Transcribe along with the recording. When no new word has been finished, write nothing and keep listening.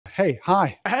Hey,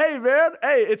 hi. Hey, man.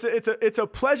 Hey, it's a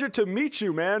pleasure to meet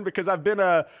you, man, because I've been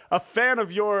a fan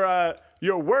of your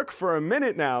work for a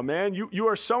minute now, man. You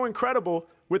are so incredible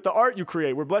with the art you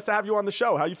create. We're blessed to have you on the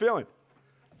show. How you feeling?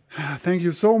 Thank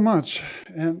you so much.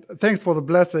 And thanks for the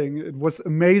blessing. It was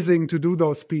amazing to do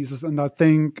those pieces. And I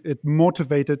think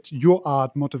your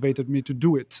art motivated me to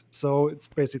do it. So it's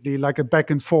basically like a back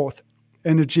and forth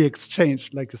energy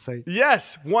exchange, like you say.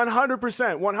 Yes, 100%,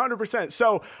 100%.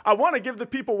 So I want to give the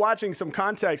people watching some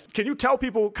context. Can you tell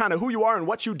people kind of who you are and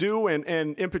what you do, and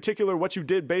in particular what you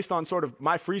did based on sort of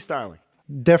my freestyling?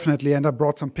 Definitely, and I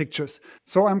brought some pictures.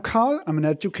 So I'm Karl, I'm an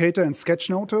educator and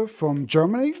sketchnoter from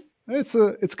Germany. It's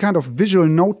a kind of visual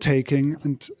note-taking,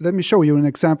 and let me show you an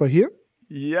example here.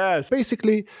 Yes.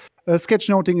 Basically,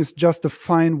 sketchnoting is just a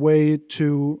fine way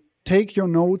to take your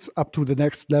notes up to the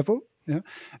next level,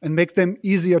 and make them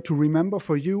easier to remember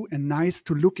for you and nice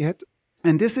to look at.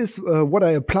 And this is what I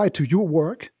apply to your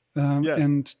work.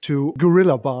 And to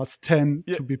Gorilla Bars 10,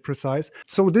 to be precise.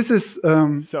 So this is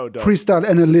Freestyle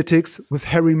Analytics with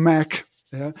Mack.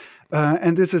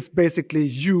 And this is basically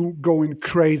you going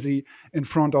crazy in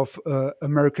front of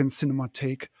American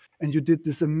Cinematheque. And you did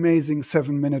this amazing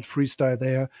 7-minute freestyle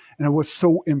there. And I was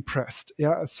so impressed.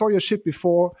 I saw your shit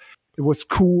before. It was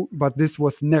cool, but this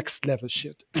was next level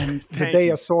shit. And the day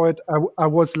I saw it, I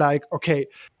was like, okay,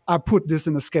 I put this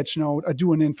in a sketch note, I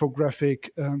do an infographic,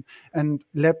 and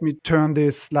let me turn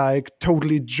this like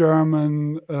totally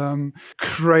German,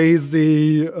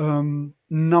 crazy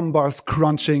numbers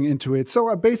crunching into it. So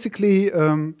I basically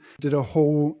did a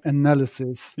whole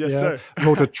analysis. Yes, sir.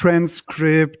 Wrote a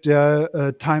transcript,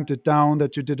 timed it down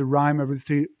that you did a rhyme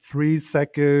every three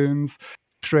seconds.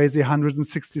 Crazy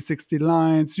 60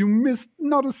 lines. You missed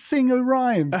not a single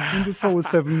rhyme in this whole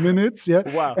 7 minutes.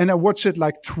 Wow. And I watched it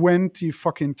like 20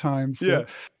 fucking times.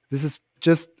 This is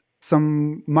just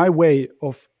my way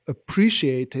of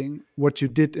appreciating what you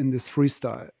did in this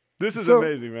freestyle. This is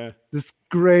amazing, man. This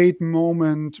great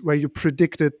moment where you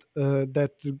predicted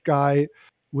that the guy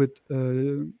would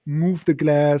move the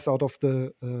glass out of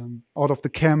the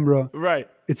camera. Right.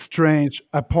 It's strange.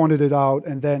 I pointed it out,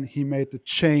 and then he made the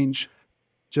change.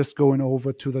 Just going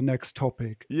over to the next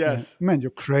topic. Yes. Man,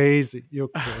 you're crazy. You're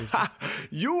crazy.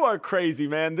 You are crazy,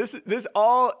 man. This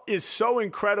all is so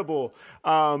incredible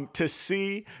to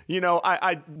see. You know,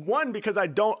 one, because I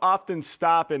don't often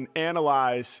stop and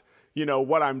analyze,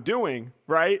 what I'm doing,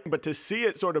 right? But to see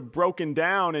it sort of broken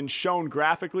down and shown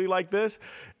graphically like this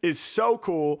is so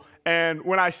cool. And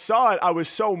when I saw it, I was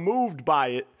so moved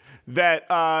by it that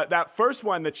that first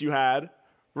one that you had,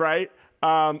 right?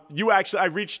 I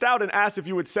reached out and asked if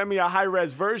you would send me a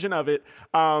high-res version of it.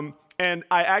 And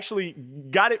I actually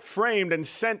got it framed and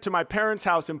sent to my parents'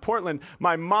 house in Portland.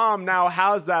 My mom now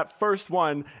has that first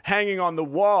one hanging on the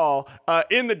wall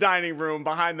in the dining room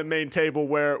behind the main table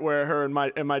where her and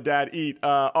my dad eat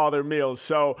all their meals.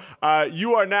 So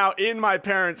you are now in my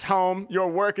parents' home.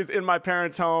 Your work is in my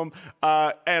parents' home.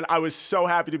 And I was so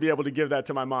happy to be able to give that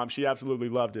to my mom. She absolutely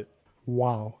loved it.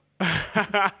 Wow.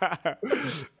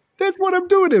 That's what I'm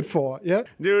doing it for,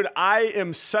 Dude, I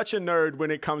am such a nerd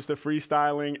when it comes to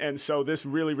freestyling, and so this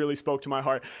really, really spoke to my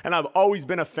heart. And I've always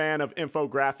been a fan of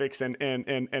infographics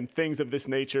and things of this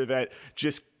nature that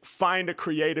just find a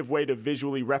creative way to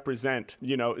visually represent,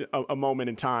 a moment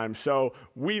in time. So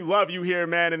we love you here,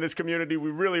 man, in this community. We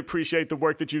really appreciate the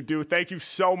work that you do. Thank you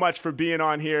so much for being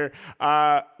on here.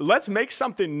 Let's make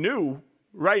something new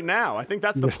right now. I think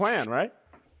that's the plan, right?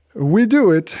 We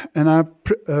do it, and I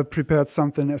prepared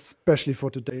something especially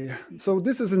for today. So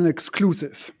this is an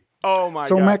exclusive. Oh my God.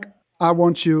 So Mac, I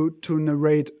want you to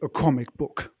narrate a comic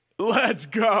book. Let's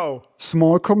go.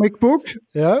 Small comic book,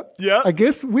 Yeah. I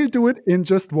guess we'll do it in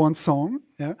just one song,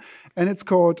 and it's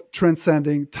called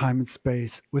Transcending Time and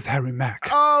Space with Mack.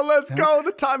 Oh, let's go,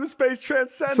 the time and space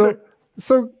transcender.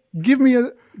 So give me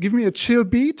a chill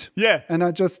beat, and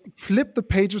I just flip the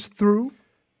pages through.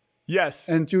 Yes.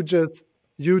 And you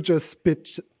just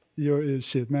spit your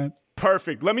shit, man.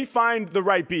 Perfect. Let me find the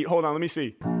right beat. Hold on, let me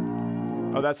see.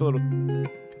 Oh, that's a little...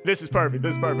 This is perfect.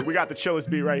 This is perfect. We got the chillest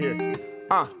beat right here.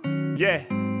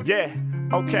 Yeah.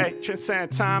 Okay,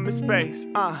 transcend time and space.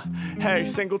 Hey,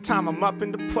 single time I'm up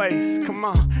into place. Come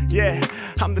on,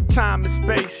 I'm the time and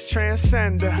space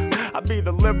transcender. I be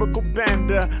the lyrical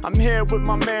bender. I'm here with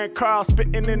my man Karl,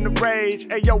 spitting in the rage.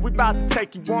 Hey yo, we about to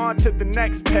take you on to the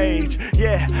next page.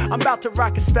 I'm about to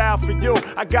rock a style for you.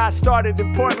 I got started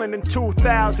in Portland in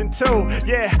 2002.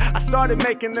 I started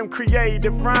making them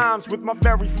creative rhymes with my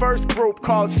very first group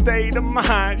called State of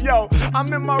Mind. Yo,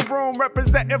 I'm in my room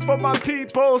representing for my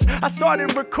peoples. I started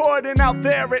recording out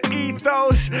there at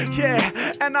Ethos,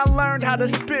 and I learned how to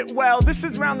spit well. This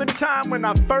is around the time when I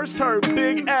I first heard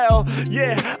Big L.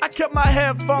 Yeah, I kept my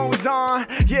headphones on.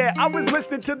 Yeah, I was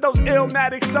listening to those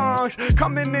Illmatic songs.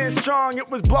 Coming in strong, it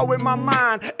was blowing my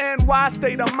mind. NY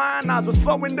state of mind, I was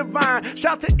flowing divine.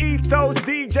 Shout to Ethos,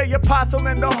 DJ Apostle,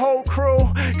 and the whole crew.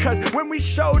 Cause when we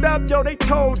showed up, yo, they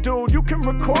told dude, you can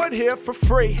record here for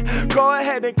free. Go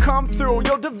ahead and come through,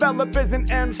 you'll develop as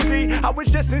an MC. I was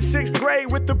just in 6th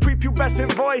grade with the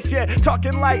prepubescent voice. Yeah,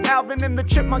 talking like Alvin and the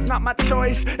Chipmunks, not my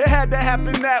choice. It had to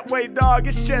happen that way, dog,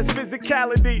 it's just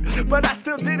physicality. But I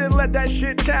still didn't let that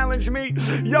shit challenge me.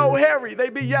 Yo, Harry, they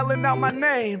be yelling out my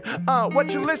name.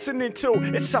 What you listening to?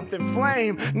 It's something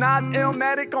flame. Nas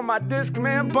Illmatic on my disc,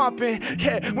 man, bumping.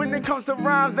 Yeah, when it comes to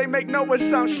rhymes, they make no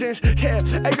assumptions. Yeah,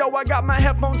 hey yo, I got my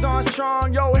headphones on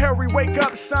strong. Yo, Harry, wake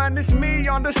up, son, it's me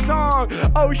on the song.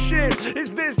 Oh shit,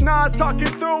 is this Nas talking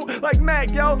through? Like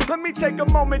Mack, yo, let me take a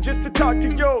moment just to talk to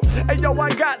you. Hey yo, I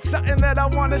got something that I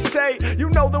wanna say. You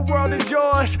know the world is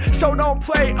yours, so don't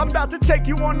play. I'm about to take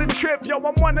you on the trip, yo,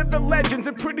 I'm one of the legends.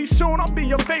 And pretty soon I'll be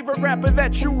your favorite rapper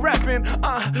that you rapping.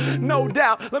 No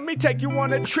doubt, let me take you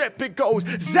on a trip. It goes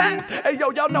zap. Hey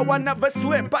yo, y'all know I never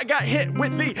slip. I got hit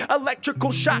with the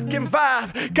electrical shock and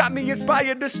vibe. Got me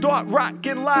inspired to start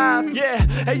rocking live. Yeah,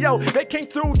 hey yo, they came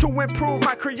through to improve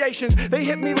my creations. They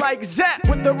hit me like zap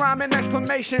with the rhyme and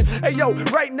exclamation. Hey yo,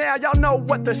 right now y'all know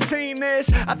what the scene is.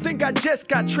 I think I just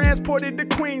got transported to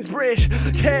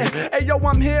Queensbridge. Yeah, hey yo,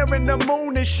 I'm here and the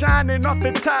moon is shining off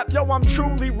the top. Yo, I'm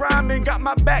truly rhyming. Got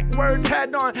my backwards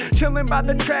hat on, chilling by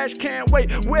the trash can.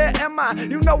 Wait, where am I?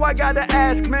 You know I gotta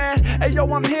ask, man. Hey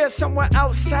yo, I'm here somewhere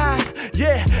outside.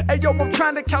 Yeah, hey yo, I'm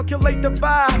trying to calculate the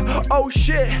vibe. Oh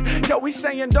shit, yo, we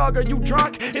saying, dog, are you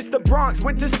drunk? It's the Bronx,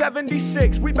 winter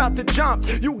 76, we about to jump.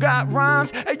 You got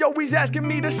rhymes? Hey yo, he's asking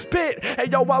me to spit. Hey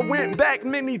yo, I went back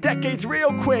many decades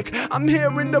real quick. I'm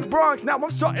here in the Bronx, now I'm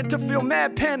starting to feel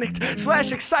mad panicked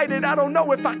 / excited, I don't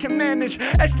know if I can manage.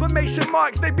 Exclamation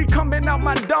marks, they be coming out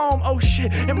my dome. Oh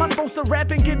shit, am I supposed to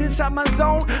rap and get inside my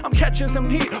zone? I'm catching some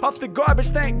heat off the garbage,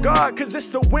 thank God, cause it's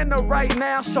the winter right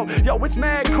now. So yo, it's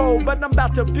mad cold, but I'm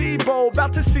about to be bold,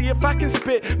 about to see if I can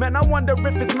spit. Man, I wonder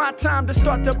if it's my time to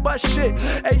start to bust shit.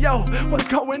 Hey yo, what's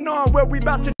going on? Where we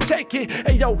about to take it?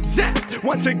 Hey yo, zap!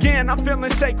 Once again, I'm feeling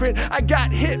sacred. I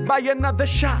got hit by another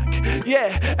shock.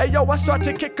 Yeah, hey yo, I start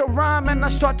to kick a rhyme and I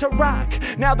start to rock.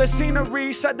 Now the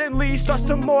scenery suddenly starts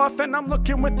to morph, and I'm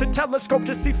looking with the telescope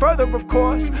to see further, of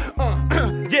course.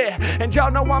 Yeah, and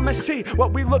y'all know I'ma see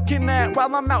what we looking at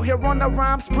while I'm out here on the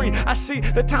rhyme spree. I see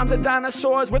the times of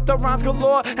dinosaurs with the rhymes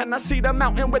galore, and I see the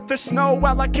mountain with the snow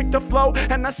while I kick the flow,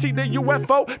 and I see the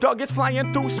UFO, dog, it's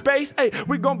flying through space. Hey,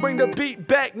 we gon' bring the beat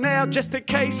back now just in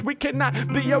case we cannot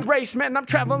be erased. Man, I'm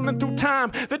traveling through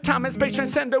time, the time and space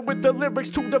transcender with the lyrics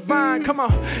too divine. Come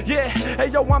on, yeah, hey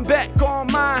yo, I'm back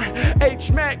on mine.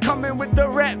 H-Mack coming with the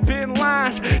rapping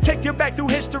lines, take you back through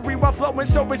history while flowing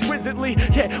so exquisitely.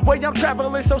 Yeah, way I'm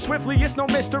traveling so swiftly, it's no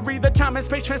mystery. The time and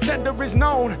space transcender is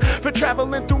known for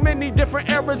traveling through many different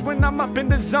eras when I'm up in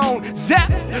the zone.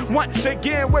 Zap! Once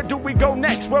again, where do we go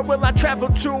next? Where will I travel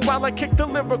to while I kick the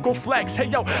lyrical flex? Hey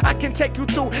yo, I can take you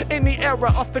through any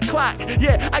era off the clock.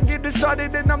 Yeah, I get it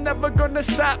started and I'm never gonna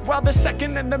stop while the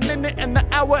second and the minute and the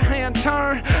hour hand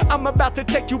turn. I'm about to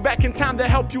take you back in time to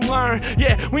help you learn.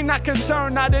 Yeah, we not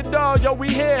concerned, not at all, yo, we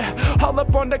here. All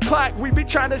up on the clock, we be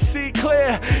trying to see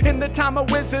clear. In the time of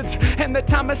wizards and the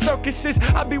time of circuses,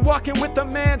 I be walking with a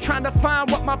man trying to find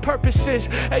what my purpose is.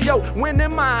 Hey yo, when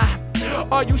am I?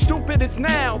 Are you stupid? It's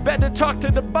now. Better talk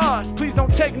to the boss. Please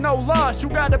don't take no loss. You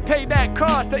gotta pay that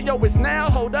cost. Hey yo, it's now.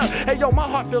 Hold up. Hey yo, my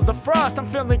heart feels the frost. I'm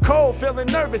feeling cold, feeling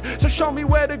nervous. So show me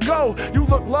where to go. You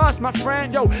look lost, my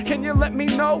friend. Yo, can you let me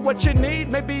know what you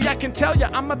need? Maybe I can tell you.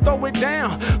 I'ma throw it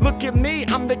down. Look at me.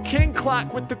 I'm the king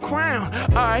clock with the crown.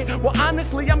 Alright. Well,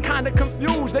 honestly, I'm kinda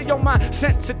confused. Hey yo, my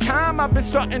sense of time I've been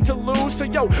starting to lose. So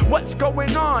yo, what's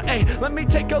going on? Hey, let me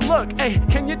take a look. Hey,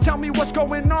 can you tell me what's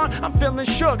going on? I'm feeling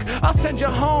shook. I'll send you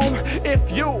home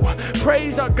if you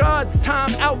praise our God's time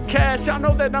outcast. Y'all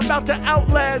know that I'm about to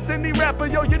outlast any rapper,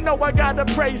 yo, you know I gotta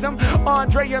praise him.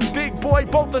 Andre and Big Boy,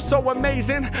 both are so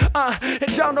amazing.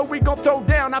 And y'all know we gon' throw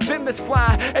down, I've been this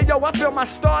fly. Hey yo, I feel my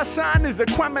star sign is a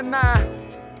Gemini.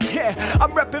 Yeah,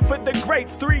 I'm reppin' for the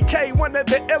greats, 3K, one of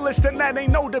the illest, and that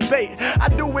ain't no debate. I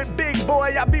do it big,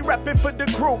 boy, I be reppin' for the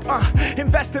group.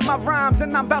 Invest in my rhymes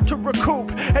and I'm about to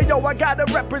recoup. Hey yo, I gotta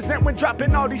represent when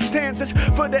dropping all these stanzas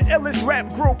for the illest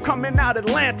rap group coming out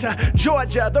Atlanta,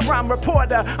 Georgia, the rhyme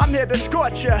reporter. I'm here to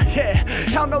scorch ya, yeah.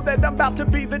 Y'all know that I'm about to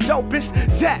be the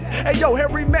dopest. Zach, hey yo,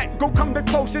 Harry Mack, go come the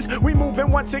closest. We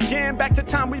moving once again, back to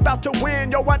time we about to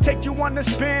win. Yo, I take you on the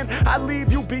spin, I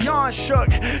leave you beyond shook.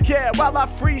 Yeah, while I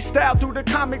freestyle freestyle through the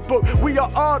comic book. We are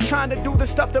all trying to do the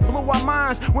stuff that blew our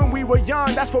minds when we were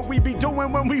young. That's what we be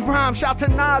doing when we rhyme. Shout to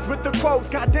Nas with the quotes.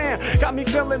 Goddamn, got me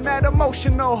feeling mad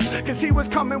emotional, cause he was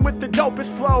coming with the dopest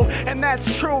flow. And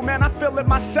that's true, man, I feel it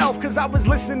myself, cause I was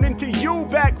listening to you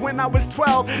back when I was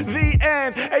 12. The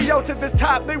end. Hey yo, to this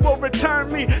top they will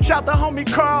return me. Shout the homie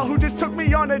Karl who just took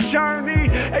me on a journey.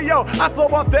 Hey yo, I flow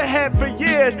off the head for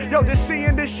years. Yo, just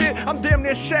seeing this shit, I'm damn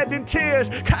near shedding tears.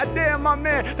 Goddamn, my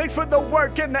man, thanks for the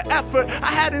work and the effort.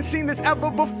 I hadn't seen this ever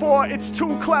before, it's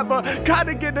too clever.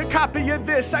 Gotta get a copy of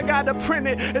this, I gotta print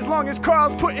it. As long as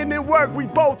Karl's putting in work, we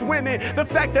both winning. The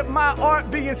fact that my art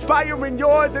be inspiring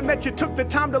yours, and that you took the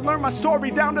time to learn my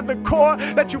story down to the core,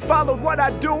 that you followed what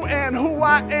I do and who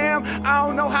I am, I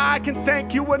don't know how I can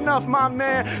thank you enough, my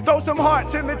man. Throw some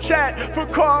hearts in the chat for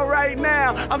Karl right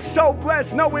now. I'm so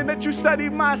blessed knowing that you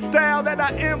studied my style, that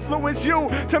I influence you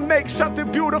to make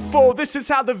something beautiful. This is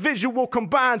how the visual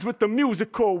combines with the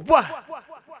musical. What?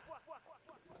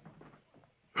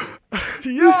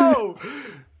 Yo,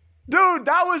 dude,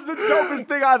 that was the dopest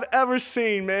thing I've ever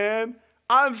seen, man.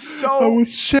 I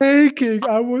was shaking.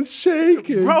 I was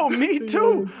shaking. Bro, me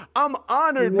too. I'm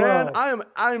honored, wow. man.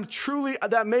 I am truly,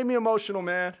 that made me emotional,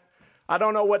 man. I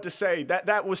don't know what to say.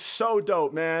 That was so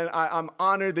dope, man. I'm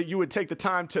honored that you would take the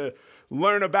time to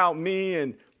learn about me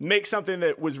and make something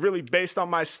that was really based on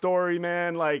my story,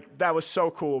 man. Like, that was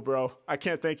so cool, bro. I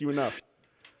can't thank you enough.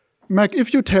 Mac,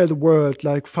 if you tell the world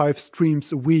like 5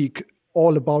 streams a week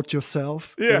all about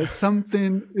yourself,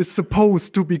 something is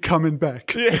supposed to be coming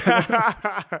back. Yeah,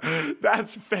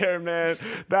 that's fair, man.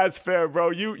 That's fair,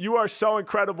 bro. You are so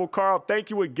incredible, Karl. Thank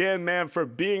you again, man, for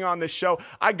being on this show.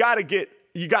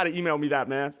 You gotta email me that,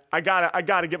 man. I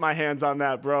gotta get my hands on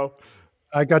that, bro.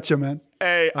 I got you, man.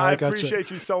 Hey, I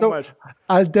appreciate you so much.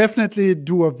 I'll definitely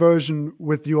do a version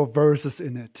with your verses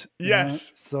in it.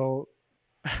 Yes. So.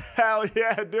 Hell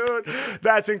yeah, dude.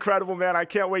 That's incredible, man. I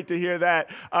can't wait to hear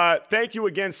that. Thank you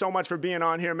again so much for being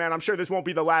on here, man. I'm sure this won't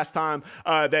be the last time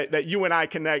that you and I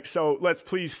connect. So let's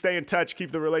please stay in touch, keep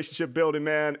the relationship building,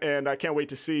 man. And I can't wait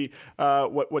to see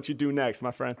what you do next,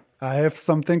 my friend. I have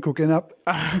something cooking up.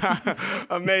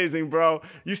 Amazing, bro.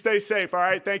 You stay safe, all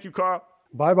right? Thank you, Karl.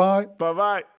 Bye-bye. Bye-bye.